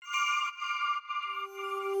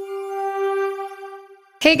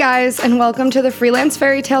Hey guys, and welcome to the Freelance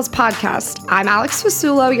Fairy Tales podcast. I'm Alex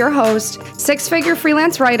Fasulo, your host, six-figure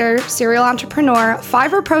freelance writer, serial entrepreneur,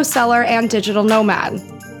 Fiverr pro seller, and digital nomad.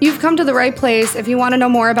 You've come to the right place if you want to know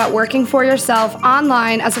more about working for yourself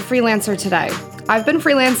online as a freelancer today. I've been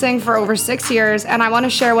freelancing for over 6 years, and I want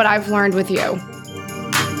to share what I've learned with you.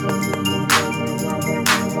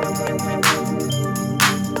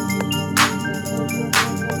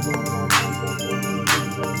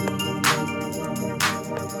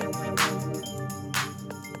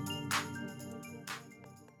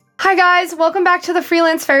 Hi guys, welcome back to the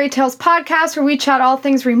Freelance Fairy Tales podcast, where we chat all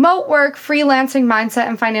things remote work, freelancing, mindset,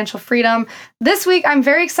 and financial freedom. This week, I'm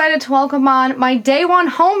very excited to welcome on my day one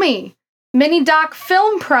homie, mini doc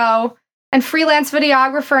film pro, and freelance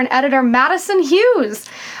videographer and editor, Madison Hughes.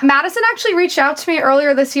 Madison actually reached out to me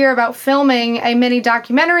earlier this year about filming a mini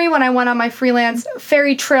documentary when I went on my freelance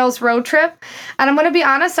Fairy Trails road trip. And I'm going to be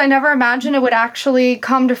honest, I never imagined it would actually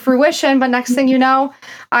come to fruition, but next thing you know,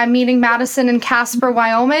 I'm meeting Madison in Casper,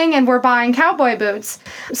 Wyoming, and we're buying cowboy boots.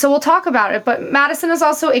 So we'll talk about it. But Madison is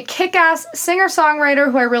also a kick-ass singer-songwriter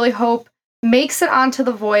who I really hope makes it onto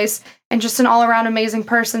The Voice, and just an all-around amazing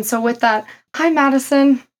person. So with that, hi,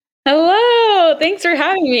 Madison. Hello. Thanks for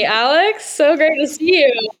having me, Alex. So great to see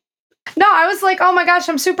you. No, I was like, oh my gosh,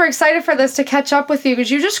 I'm super excited for this to catch up with you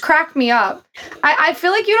because you just crack me up. I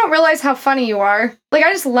feel like you don't realize how funny you are. Like,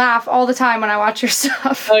 I just laugh all the time when I watch your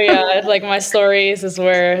stuff. Oh yeah, it's like my stories is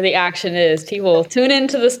where the action is. People tune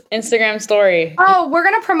into this Instagram story. Oh, we're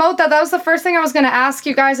going to promote that. That was the first thing I was going to ask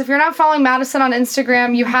you guys. If you're not following Madison on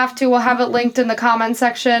Instagram, you have to. We'll have it linked in the comment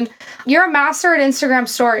section. You're a master at Instagram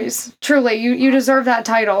stories. Truly, you deserve that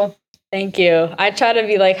title. Thank you. I try to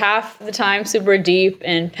be like half the time super deep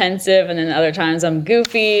and pensive, and then other times I'm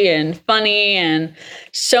goofy and funny and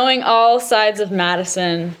showing all sides of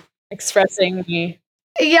Madison, expressing me.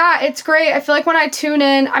 Yeah, it's great. I feel like when I tune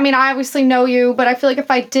in, I mean, I obviously know you, but I feel like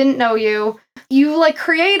if I didn't know you, you like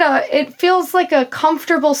it feels like a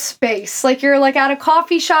comfortable space. Like you're like at a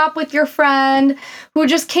coffee shop with your friend who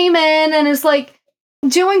just came in and is like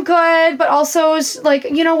doing good, but also is like,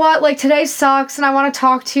 you know what, like today sucks and I want to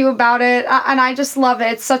talk to you about it. And I just love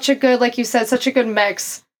it. It's such a good, like you said, such a good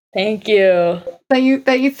mix. Thank you. That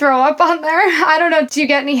you throw up on there. I don't know. Do you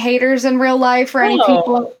get any haters in real life or any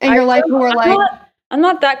people in your life who are like... I'm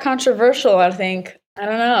not that controversial, I think. I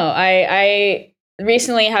don't know. I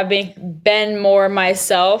recently have been more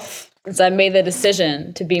myself since I made the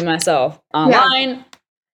decision to be myself online,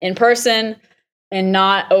 in person, and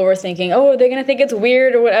not overthinking, oh, they're going to think it's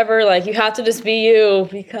weird or whatever. Like, you have to just be you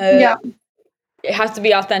because it has to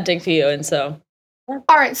be authentic to you. And so...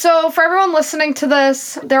 All right, so for everyone listening to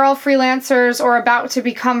this, they're all freelancers or about to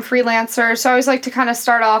become freelancers. So I always like to kind of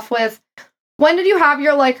start off with, when did you have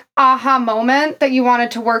your like aha moment that you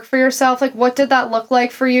wanted to work for yourself? Like, what did that look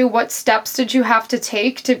like for you? What steps did you have to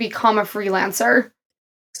take to become a freelancer?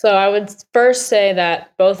 So I would first say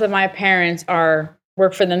that both of my parents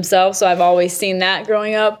work for themselves. So I've always seen that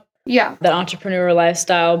growing up. Yeah. That entrepreneurial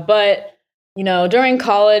lifestyle. But, during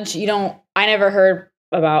college, I never heard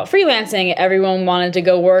about freelancing. Everyone wanted to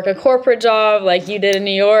go work a corporate job like you did in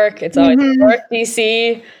New York. It's always New York,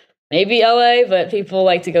 DC, maybe LA, but people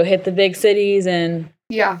like to go hit the big cities and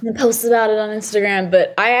post about it on Instagram.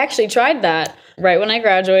 But I actually tried that right when I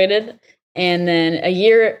graduated. And then a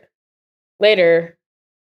year later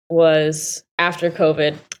was after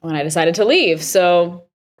COVID when I decided to leave. So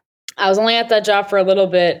I was only at that job for a little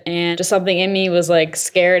bit, and just something in me was like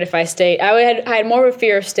scared if I stayed. I had more of a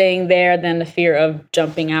fear of staying there than the fear of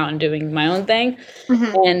jumping out and doing my own thing.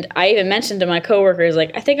 And I even mentioned to my coworkers,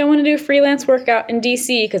 like, I think I want to do freelance work out in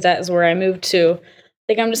DC because that is where I moved to. I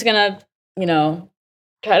think I'm just gonna,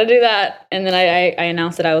 try to do that. And then I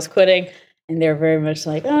announced that I was quitting, and they were very much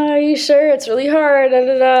like, "Oh, are you sure? It's really hard." Da,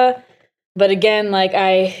 da, da. But again, like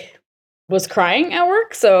I was crying at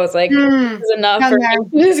work, so it's like this is enough for me to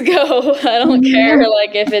just go. I don't care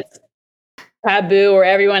like if it's taboo or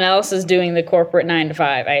everyone else is doing the corporate 9 to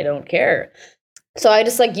 5. I don't care. So I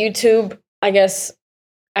just like YouTube, I guess,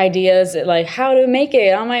 ideas like how to make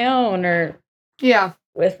it on my own or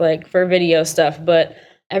with like for video stuff. But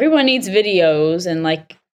everyone needs videos and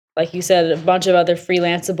like you said, a bunch of other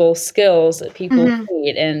freelanceable skills that people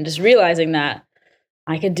need, and just realizing that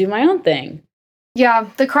I could do my own thing. Yeah,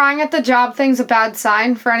 the crying at the job thing's a bad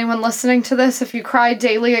sign for anyone listening to this. If you cry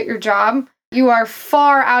daily at your job, you are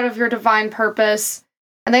far out of your divine purpose.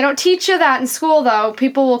 And they don't teach you that in school, though.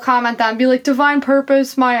 People will comment that and be like, divine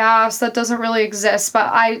purpose, my ass, that doesn't really exist.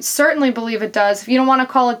 But I certainly believe it does. If you don't want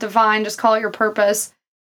to call it divine, just call it your purpose.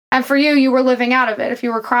 And for you, you were living out of it. If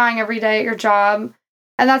you were crying every day at your job,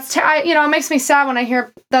 And that's, it makes me sad when I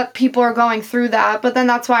hear that people are going through that. But then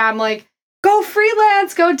that's why I'm like, go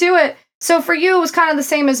freelance, go do it. So for you, it was kind of the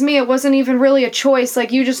same as me. It wasn't even really a choice.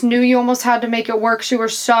 Like you just knew you almost had to make it work 'cause you were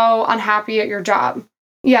so unhappy at your job.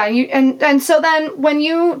 Yeah, and so then when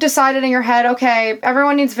you decided in your head, okay,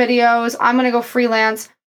 everyone needs videos, I'm gonna go freelance.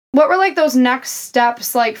 What were like those next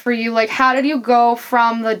steps like for you? Like how did you go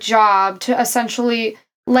from the job to essentially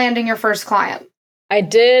landing your first client? I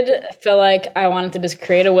did feel like I wanted to just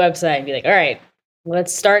create a website and be like, all right,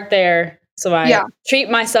 let's start there. So I treat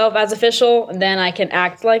myself as official, and then I can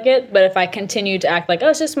act like it. But if I continue to act like, oh,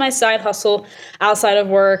 it's just my side hustle outside of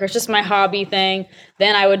work, or it's just my hobby thing,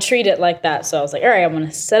 then I would treat it like that. So I was like, all right, I'm going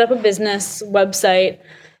to set up a business website,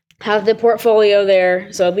 have the portfolio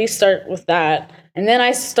there. So at least start with that. And then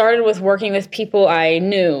I started with working with people I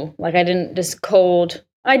knew. Like I didn't just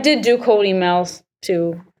I did do cold emails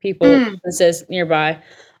to people, businesses nearby.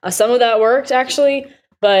 Some of that worked actually,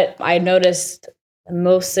 but I noticed the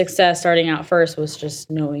most success starting out first was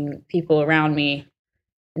just knowing people around me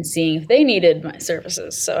and seeing if they needed my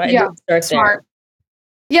services. So I did start smart.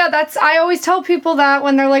 Yeah, I always tell people that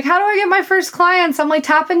when they're like, how do I get my first clients? I'm like,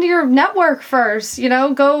 tap into your network first,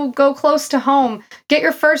 go close to home. Get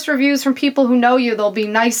your first reviews from people who know you. They'll be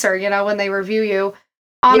nicer, when they review you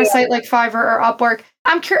on a site like Fiverr or Upwork.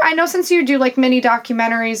 I'm curious. I know since you do like mini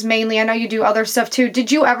documentaries mainly, I know you do other stuff too.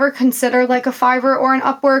 Did you ever consider like a Fiverr or an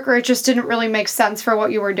Upwork, or it just didn't really make sense for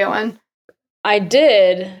what you were doing? I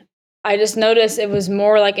did. I just noticed it was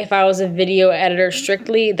more like if I was a video editor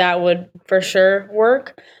strictly, that would for sure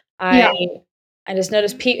work. I just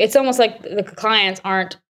noticed it's almost like the clients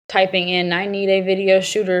aren't typing in, I need a video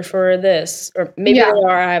shooter for this, or maybe they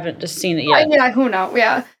are. I haven't just seen it yet. Yeah, who knows?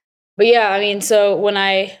 Yeah. But yeah, I mean, so when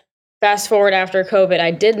I fast forward after COVID, I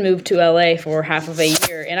did move to LA for half of a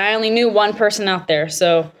year, and I only knew one person out there.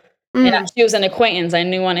 So, and she was an acquaintance I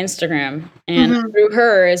knew on Instagram, and through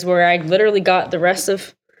her is where I literally got the rest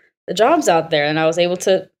of the jobs out there, and I was able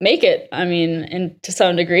to make it. I mean, and to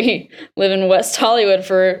some degree, live in West Hollywood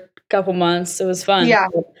for a couple months. It was fun. Yeah.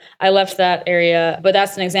 So I left that area, but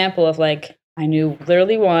that's an example of like, I knew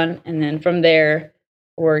literally one, and then from there,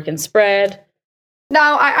 word can spread.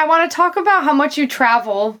 Now, I want to talk about how much you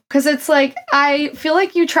travel, because it's like, I feel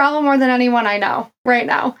like you travel more than anyone I know right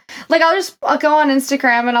now. Like, I'll go on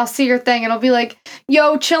Instagram and I'll see your thing and it'll be like,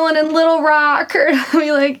 yo, chilling in Little Rock, or it'll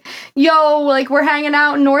be like, yo, like, we're hanging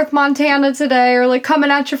out in North Montana today, or like coming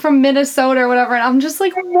at you from Minnesota or whatever. And I'm just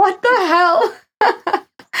like, what the hell?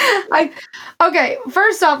 Okay,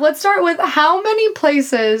 first off, let's start with how many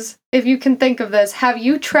places, if you can think of this, have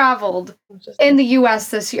you traveled in the US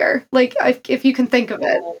this year? Like, if you can think of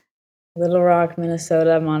it. Little Rock,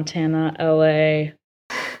 Minnesota, Montana, LA,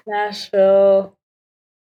 Nashville,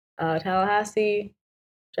 Tallahassee,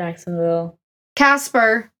 Jacksonville,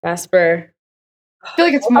 Casper. I feel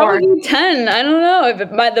like it's more. 10. I don't know.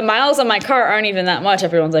 If the miles on my car aren't even that much.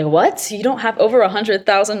 Everyone's like, what? You don't have over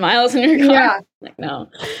 100,000 miles in your car? Yeah. Like, no.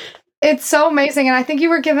 It's so amazing. And I think you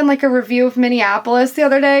were given like a review of Minneapolis the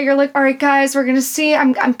other day. You're like, all right, guys, we're going to see.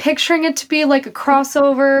 I'm picturing it to be like a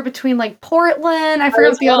crossover between like Portland. I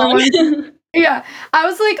forgot the other one. Yeah. I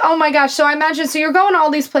was like, oh my gosh. So I imagine, so you're going to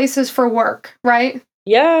all these places for work, right?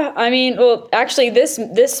 Yeah. I mean, well, actually this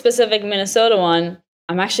specific Minnesota one,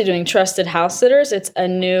 I'm actually doing trusted house sitters. It's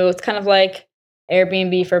kind of like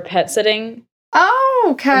Airbnb for pet sitting. Oh,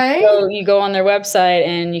 okay. And so you go on their website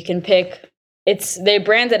and you can pick. They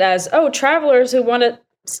brand it as, travelers who want to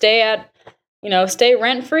stay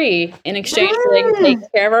rent free in exchange for they can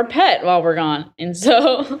take care of our pet while we're gone. And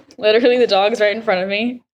so literally the dog's right in front of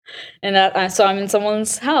me, and so I'm in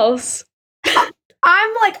someone's house.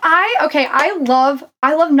 I'm like, I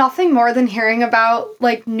love nothing more than hearing about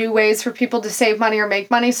like new ways for people to save money or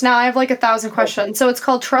make money. So now I have like 1,000 questions. So it's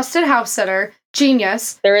called Trusted House Sitter.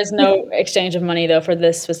 Genius. There is no exchange of money though for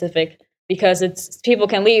this specific, because people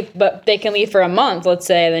can leave, but they can leave for a month, let's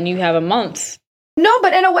say, and then you have a month. No,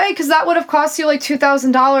 but in a way, because that would have cost you like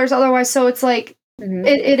 $2,000 otherwise. So it's like,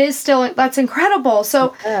 it is still, that's incredible.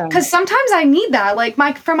 So, because sometimes I need that,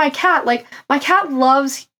 like for my cat, like my cat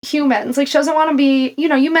loves humans. Like she doesn't want to be, you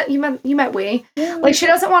met we, like she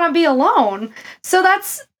doesn't want to be alone. So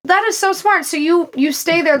that is so smart. So you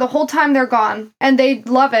stay there the whole time they're gone, and they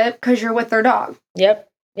love it because you're with their dog. Yep.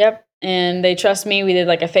 And they trust me. We did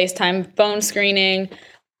like a FaceTime phone screening.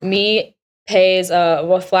 Me pays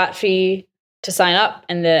a flat fee to sign up,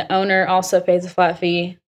 and the owner also pays a flat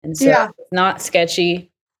fee. And so it's not sketchy.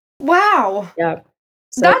 Wow. Yeah.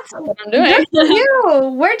 So that's what I'm doing. Good for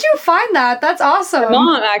you. Where'd you find that? That's awesome. My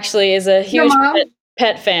mom actually is a huge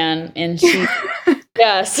pet fan, and she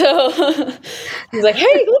so she's like,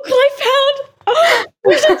 hey, look what I found.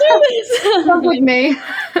 We should do this. Come with me.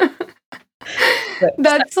 But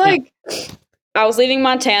That's like, I was leaving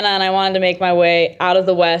Montana and I wanted to make my way out of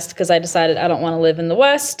the West because I decided I don't want to live in the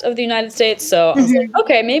West of the United States. So I was like,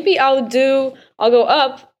 okay, maybe I'll go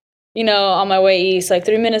up, on my way east, like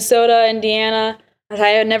through Minnesota, Indiana. I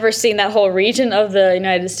had never seen that whole region of the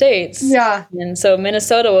United States. yeah. And so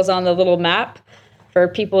Minnesota was on the little map for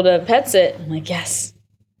people to pet sit. I'm like, yes,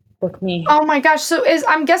 book me. Oh my gosh. So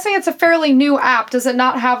I'm guessing it's a fairly new app. Does it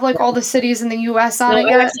not have like all the cities in the US on No, it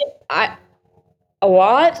yet? actually, a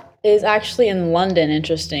lot is actually in London,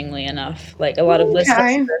 interestingly enough. Like a lot of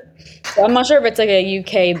listings. So I'm not sure if it's like a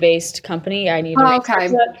UK based company. I need to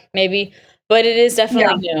research that, maybe. But it is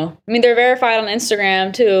definitely new. I mean, they're verified on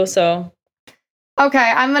Instagram too, so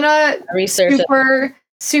okay, I'm gonna research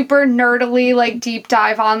super nerdily like deep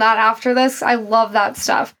dive on that after this. I love that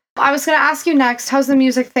stuff. I was gonna ask you next, how's the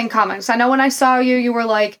music thing coming? So I know when I saw you, you were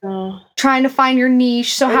like trying to find your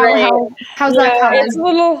niche. So how's that coming? It's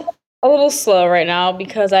a little slow right now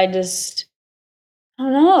because I don't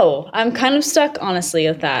know. I'm kind of stuck, honestly,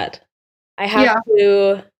 with that. I have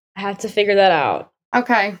to figure that out.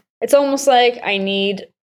 Okay. It's almost like I need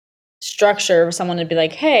structure for someone to be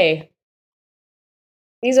like, hey,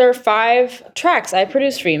 these are 5 tracks I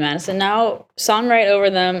produced for you, Madison. Now songwrite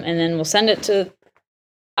over them and then we'll send it to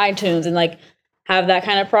iTunes and like have that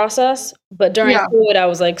kind of process. But during COVID, I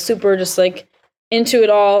was like super just like into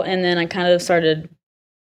it all. And then I kind of started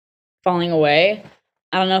falling away.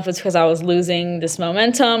 I don't know if it's because I was losing this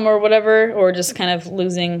momentum or whatever, or just kind of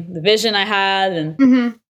losing the vision I had.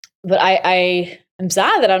 And but I am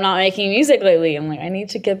sad that I'm not making music lately. I'm like, I need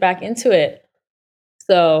to get back into it.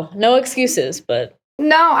 So no excuses, but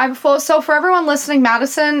no, so for everyone listening,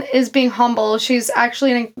 Madison is being humble. She's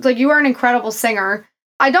actually you are an incredible singer.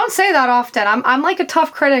 I don't say that often. I'm like a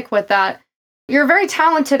tough critic with that. You're very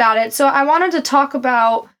talented at it. So I wanted to talk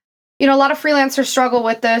about, a lot of freelancers struggle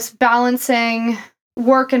with this balancing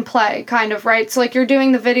work and play kind of, right? So like you're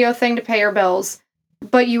doing the video thing to pay your bills,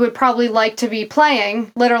 but you would probably like to be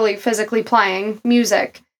playing, literally physically playing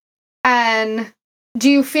music. And do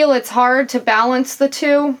you feel it's hard to balance the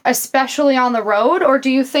two, especially on the road? Or do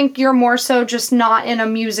you think you're more so just not in a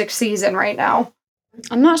music season right now?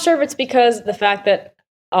 I'm not sure if it's because the fact that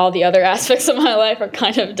all the other aspects of my life are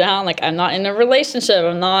kind of down. Like I'm not in a relationship.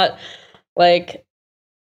 I'm not like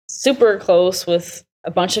super close with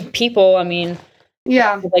a bunch of people. I mean,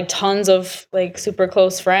 like tons of like super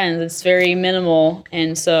close friends. It's very minimal.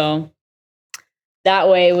 And so that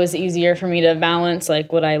way it was easier for me to balance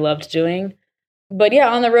like what I loved doing. But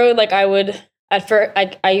yeah, on the road, like I would at first,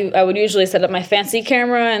 I would usually set up my fancy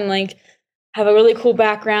camera and like have a really cool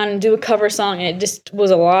background and do a cover song. And it just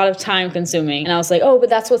was a lot of time consuming. And I was like, oh, but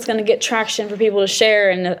that's what's going to get traction for people to share.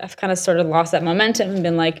 And I've kind of sort of lost that momentum and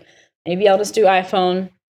been like, maybe I'll just do iPhone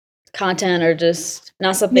content or just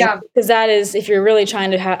not something. Because that is, if you're really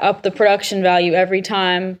trying to up the production value every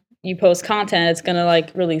time you post content, it's going to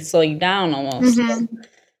like really slow you down almost. So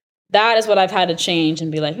that is what I've had to change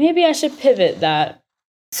and be like, maybe I should pivot that.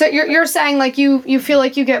 So you're saying like you feel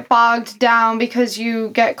like you get bogged down because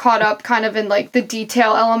you get caught up kind of in like the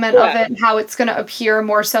detail element of it and how it's going to appear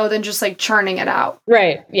more so than just like churning it out.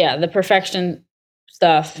 Right. Yeah. The perfection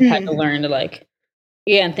stuff had to learn to like,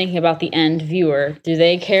 and thinking about the end viewer. Do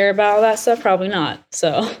they care about all that stuff? Probably not.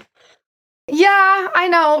 So. Yeah, I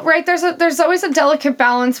know, right? There's always a delicate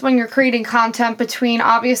balance when you're creating content between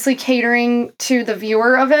obviously catering to the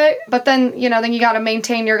viewer of it, but then, then you got to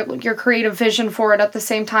maintain your creative vision for it at the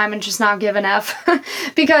same time and just not give an F.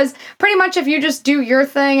 Because pretty much if you just do your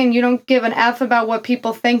thing and you don't give an F about what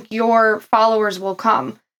people think, your followers will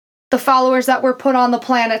come. The followers that were put on the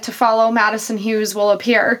planet to follow Madison Hughes will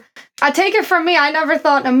appear. I take it from me, I never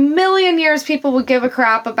thought in a million years people would give a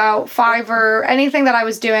crap about Fiverr or anything that I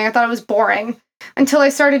was doing. I thought it was boring until I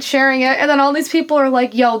started sharing it. And then all these people are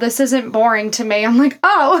like, yo, this isn't boring to me. I'm like,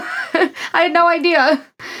 oh, I had no idea.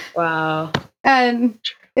 Wow. And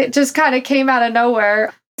it just kind of came out of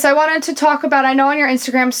nowhere. So I wanted to talk about, I know on your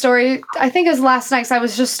Instagram story, I think it was last night, 'cause I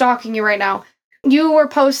was just stalking you right now. You were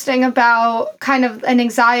posting about kind of an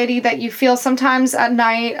anxiety that you feel sometimes at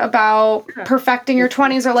night about perfecting your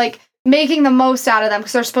 20s or like making the most out of them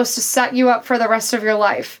because they're supposed to set you up for the rest of your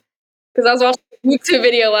life. Because I was watching a YouTube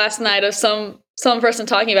video last night of some person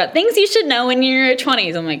talking about things you should know when you're in your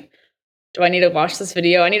 20s. I'm like, do I need to watch this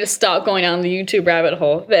video? I need to stop going down the YouTube rabbit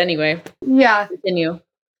hole. But anyway, continue.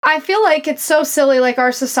 I feel like it's so silly, like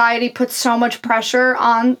our society puts so much pressure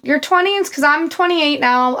on your 20s, because I'm 28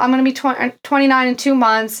 now, I'm going to be 29 in 2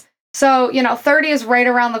 months, so, 30 is right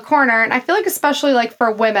around the corner, and I feel like especially like for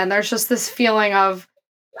women, there's just this feeling of,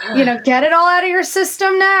 get it all out of your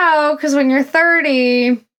system now, because when you're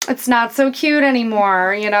 30, it's not so cute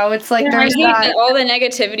anymore. It's like Yeah, I there's hate that. all the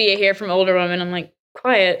negativity I hear from older women. I'm like,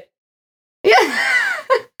 quiet, Yeah.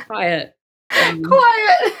 quiet, down,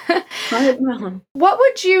 Quiet. quiet down. What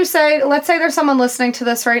would you say? Let's say there's someone listening to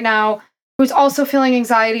this right now who's also feeling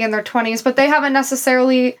anxiety in their 20s, but they haven't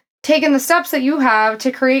necessarily taken the steps that you have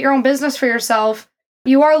to create your own business for yourself.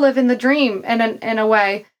 You are living the dream in a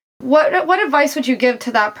way. What advice would you give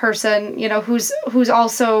to that person, who's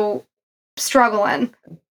also struggling?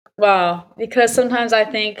 Wow, because sometimes I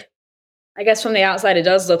think, I guess from the outside, it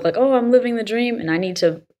does look like, oh, I'm living the dream, and I need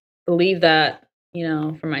to believe that,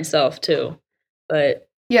 for myself too. But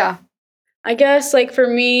Yeah. I guess, like for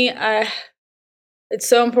me, it's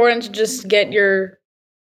so important to just get your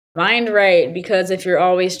mind right, because if you're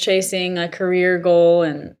always chasing a career goal,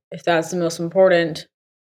 and if that's the most important,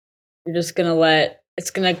 you're just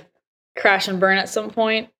it's gonna crash and burn at some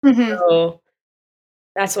point. Hmm. So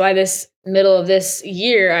that's why this middle of this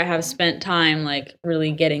year, I have spent time like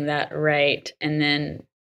really getting that right, and then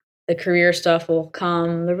the career stuff will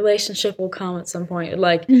come, the relationship will come at some point.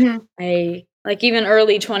 Like Hmm. I like even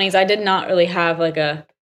early 20s, I did not really have like a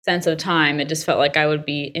sense of time. It just felt like I would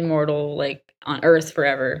be immortal like on earth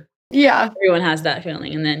forever. Yeah. Everyone has that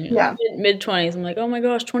feeling. And then Yeah. mid 20s, I'm like, "Oh my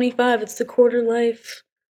gosh, 25, it's the quarter life."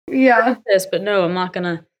 Yeah. This, but no, I'm not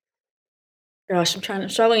gonna gosh,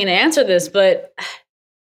 struggling to answer this, but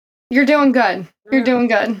You're doing good. You're doing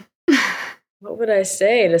good. what would I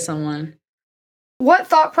say to someone? What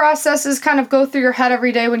thought processes kind of go through your head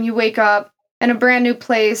every day when you wake up in a brand new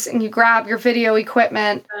place and you grab your video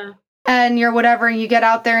equipment Uh, and your whatever, and you get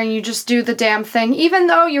out there and you just do the damn thing, even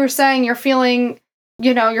though you were saying you're feeling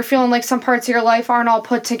like some parts of your life aren't all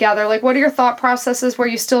put together? Like, what are your thought processes where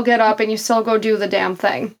you still get up and you still go do the damn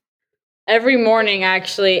thing? Every morning,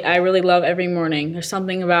 actually, I really love every morning. There's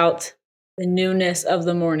something about the newness of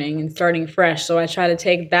the morning and starting fresh. So I try to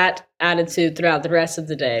take that attitude throughout the rest of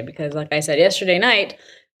the day, because, like I said, yesterday night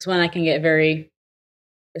is when I can get very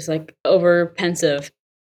just like over pensive.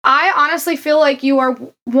 I honestly feel like you are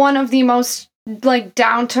one of the most like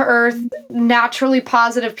down to earth, naturally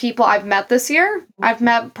positive people I've met this year. I've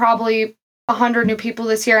met probably 100 new people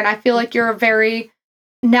this year, and I feel like you're a very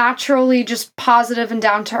naturally just positive and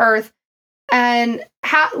down to earth. And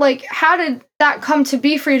how did that come to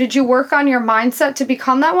be for you? Did you work on your mindset to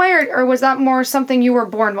become that way, or was that more something you were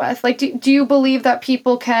born with? Like, do you believe that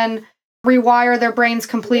people can rewire their brains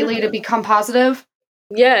completely to become positive?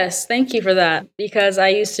 Yes, thank you for that. Because I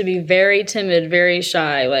used to be very timid, very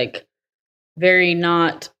shy, like very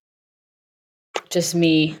not just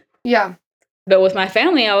me. Yeah. But with my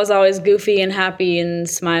family, I was always goofy and happy and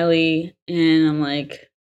smiley. And I'm like,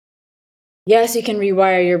 yes, you can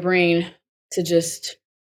rewire your brain to just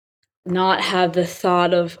not have the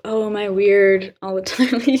thought of, "Oh, am I weird?" all the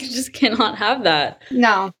time. You just cannot have that.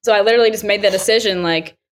 No. So I literally just made that decision,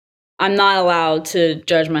 like, I'm not allowed to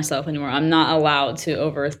judge myself anymore. I'm not allowed to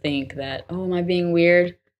overthink that, "Oh, am I being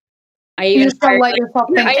weird?" I You even just don't hired, let like yourself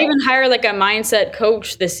yeah, think I it. even hired, like, a mindset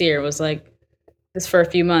coach this year, was like this for a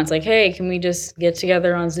few months, like, "Hey, can we just get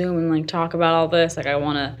together on Zoom and, like, talk about all this? Like, I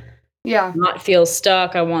wanna Yeah. not feel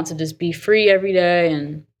stuck. I want to just be free every day."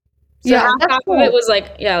 And so Yeah, that's half of it cool. was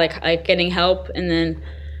like, yeah, like getting help, and then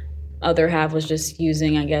other half was just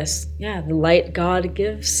using, I guess, yeah, the light God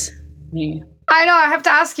gives me. I know, I have to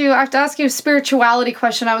ask you a spirituality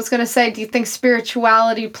question. I was gonna say, do you think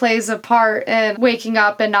spirituality plays a part in waking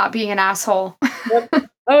up and not being an asshole? Yep.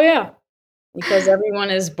 Oh, yeah, because everyone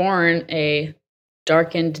is born a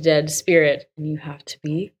darkened, dead spirit, and you have to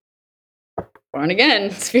be born again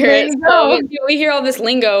There spirit. you So go. we hear all this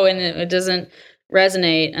lingo, and it doesn't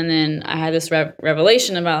resonate. And then I had this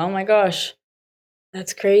revelation about, oh my gosh,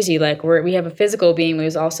 that's crazy. Like we have a physical being, but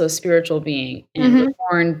there's also a spiritual being, and we're Mhm.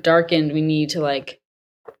 born darkened. We need to like,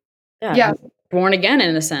 yeah, Yeah. be born again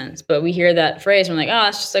in a sense. But we hear that phrase, and we're like, oh,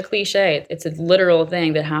 it's just a cliche. It's a literal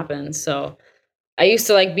thing that happens. So I used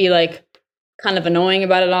to like be like kind of annoying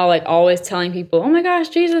about it all, like always telling people, oh my gosh,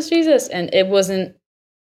 Jesus, Jesus, and it wasn't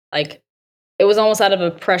like, it was almost out of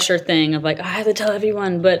a pressure thing of like, I have to tell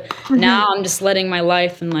everyone. But now Mhm. I'm just letting my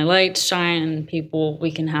life and my light shine, and people,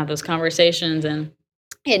 we can have those conversations and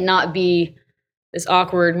it not be this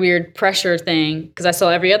awkward, weird pressure thing. Because I saw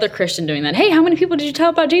every other Christian doing that. Hey, how many people did you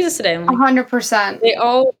tell about Jesus today? I'm like, 100%. they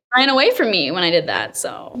all ran away from me when I did that.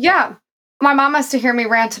 So Yeah. My mom has to hear me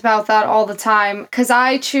rant about that all the time because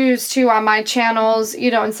I choose to, on my channels,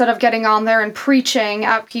 instead of getting on there and preaching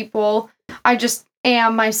at people, I just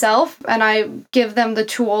am myself and I give them the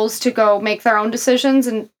tools to go make their own decisions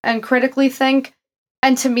and critically think.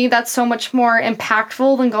 And to me, that's so much more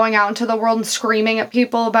impactful than going out into the world and screaming at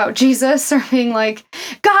people about Jesus or being like,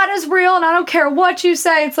 God is real and I don't care what you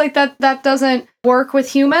say. It's like that doesn't work with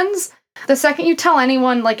humans. The second you tell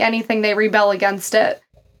anyone like anything, they rebel against it.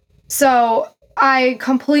 So I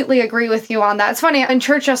completely agree with you on that. It's funny, in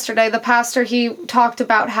church yesterday, the pastor, he talked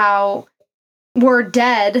about how we're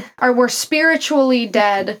dead, or we're spiritually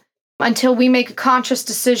dead until we make a conscious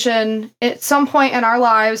decision at some point in our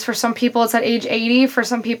lives. For some people, it's at age 80. For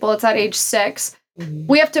some people, it's at age 6. Mm-hmm.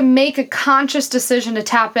 We have to make a conscious decision to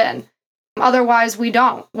tap in. Otherwise, we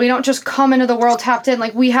don't. We don't just come into the world tapped in.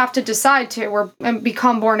 Like, we have to decide to and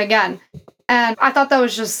become born again. And I thought that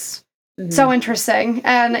was just so interesting.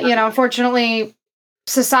 And, unfortunately,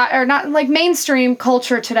 society, or not like mainstream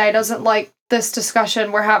culture today, doesn't like this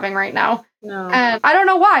discussion we're having right now. No. And I don't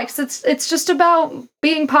know why, because it's just about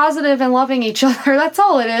being positive and loving each other. That's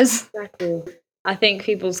all it is. Exactly. I think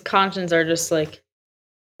people's conscience are just like,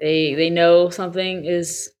 they know something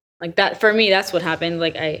is like that. For me, that's what happened.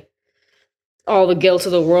 Like all the guilt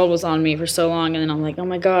of the world was on me for so long. And then I'm like, oh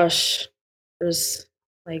my gosh, there's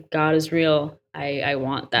like, God is real. I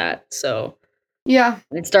want that. So yeah,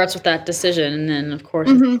 it starts with that decision. And then of course,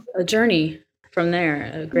 it's a journey from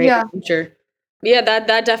there, a great adventure. Yeah,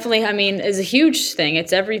 that definitely, I mean, is a huge thing.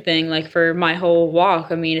 It's everything, like, for my whole walk.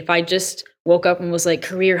 I mean, if I just woke up and was, like,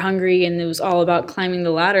 career hungry and it was all about climbing the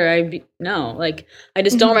ladder, no. Like, I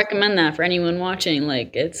just don't recommend that for anyone watching.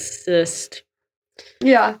 Like, it's just...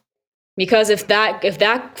 Yeah. Because if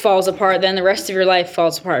that falls apart, then the rest of your life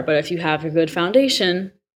falls apart. But if you have a good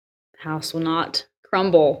foundation, the house will not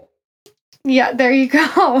crumble. Yeah, there you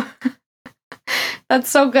go. That's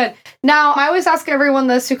so good. Now, I always ask everyone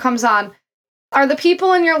this who comes on, are the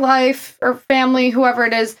people in your life or family, whoever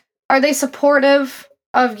it is, are they supportive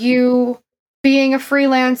of you being a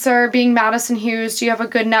freelancer, being Madison Hughes? Do you have a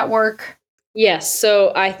good network? Yes.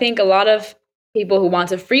 So I think a lot of people who want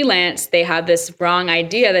to freelance, they have this wrong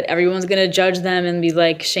idea that everyone's going to judge them and be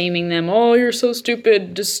like shaming them. Oh, you're so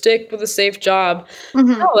stupid. Just stick with a safe job.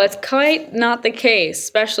 No, that's quite not the case.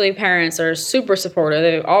 Especially parents are super supportive.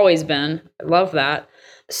 They've always been. I love that.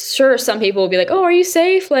 Sure, some people will be like, oh, are you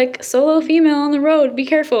safe? Like, solo female on the road, be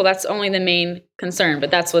careful. That's only the main concern. But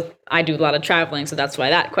that's what I do, a lot of traveling. So that's why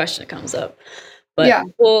that question comes up. But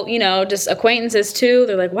people, just acquaintances too,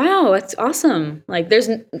 they're like, wow, that's awesome. Like,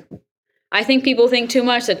 I think people think too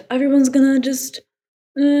much that everyone's going to just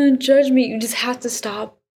judge me. You just have to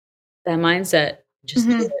stop that mindset. Just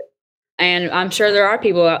do it. And I'm sure there are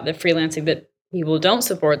people out there freelancing that people don't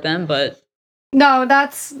support them, but... No,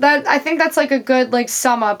 I think that's like a good like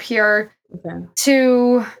sum up here.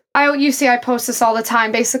 Okay. I post this all the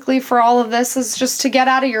time. Basically, for all of this is just to get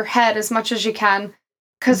out of your head as much as you can,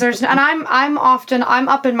 because I'm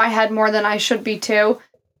up in my head more than I should be too.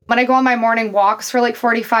 When I go on my morning walks for like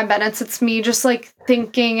 45 minutes, it's me just like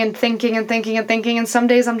thinking and thinking and thinking and thinking. And some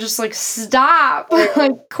days I'm just like, stop,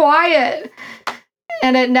 like quiet,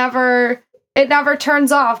 and it never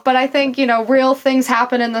turns off. But I think, real things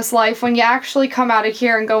happen in this life when you actually come out of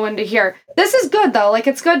here and go into here. This is good, though. Like,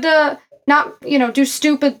 it's good to not, do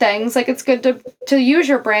stupid things. Like, it's good to use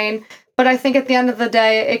your brain. But I think at the end of the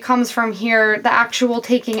day, it comes from here, the actual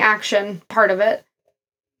taking action part of it.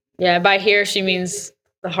 Yeah, by here, she means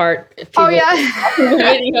the heart. Oh, yeah. The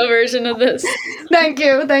video version of this. Thank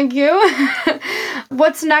you.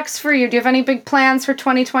 What's next for you? Do you have any big plans for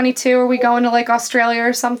 2022? Are we going to like Australia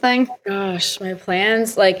or something? Gosh, my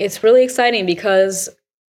plans, like, it's really exciting because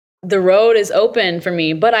the road is open for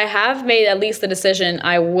me, but I have made at least the decision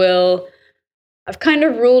I've kind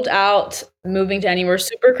of ruled out moving to anywhere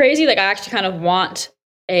super crazy. Like, I actually kind of want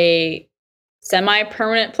a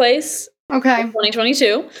semi-permanent place. Okay.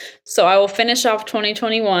 2022. So I will finish off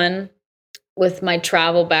 2021 with my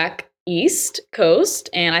travel back East Coast,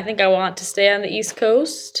 and I think I want to stay on the East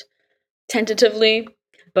Coast tentatively.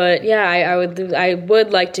 But yeah, I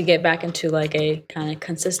would like to get back into like a kind of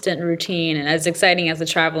consistent routine, and as exciting as the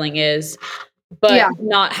traveling is, but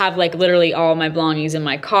not have like literally all my belongings in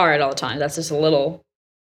my car at all times. That's just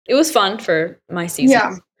it was fun for my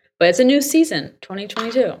season, but it's a new season,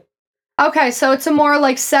 2022. Okay, so it's a more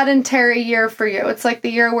like sedentary year for you. It's like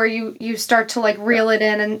the year where you start to like reel it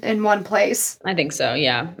in one place. I think so,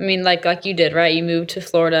 yeah. I mean, like you did, right? You moved to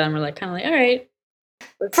Florida and we're like kind of like, all right.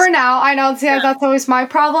 For now, I know. See, that's always my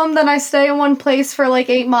problem. Then I stay in one place for like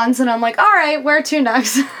 8 months and I'm like, all right, where to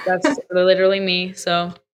next? That's literally me.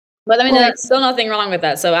 So, but I mean, there's still nothing wrong with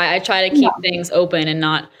that. So I try to keep things open and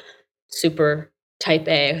not super type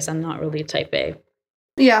A, because I'm not really type A.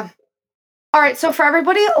 Yeah. All right, so for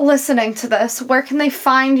everybody listening to this, where can they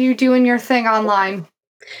find you doing your thing online?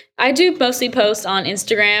 I do mostly post on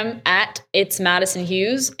Instagram at It's Madison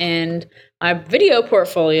Hughes, and my video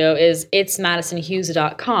portfolio is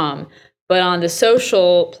itsmadisonhughes.com. But on the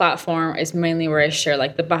social platform is mainly where I share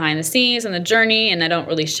like the behind the scenes and the journey, and I don't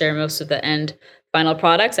really share most of the end final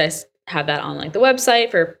products. Have that on like the website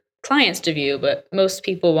for clients to view, but most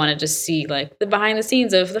people want to just see like the behind the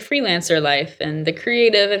scenes of the freelancer life and the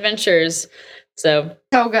creative adventures. So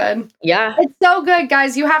good. yeah. It's so good,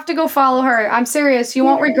 guys. You have to go follow her. I'm serious. You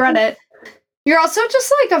won't regret it. You're also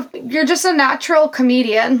just you're just a natural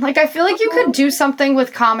comedian. Like, I feel like you could do something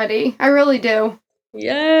with comedy. I really do.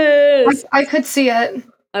 Yes. I could see it.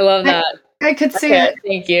 I love that. I could see it.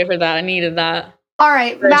 Thank you for that. I needed that. All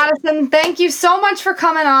right, Madison, thank you so much for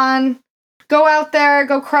coming on. Go out there,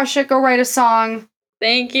 go crush it, go write a song.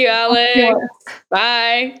 Thank you, Alex.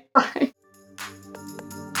 Bye. Bye.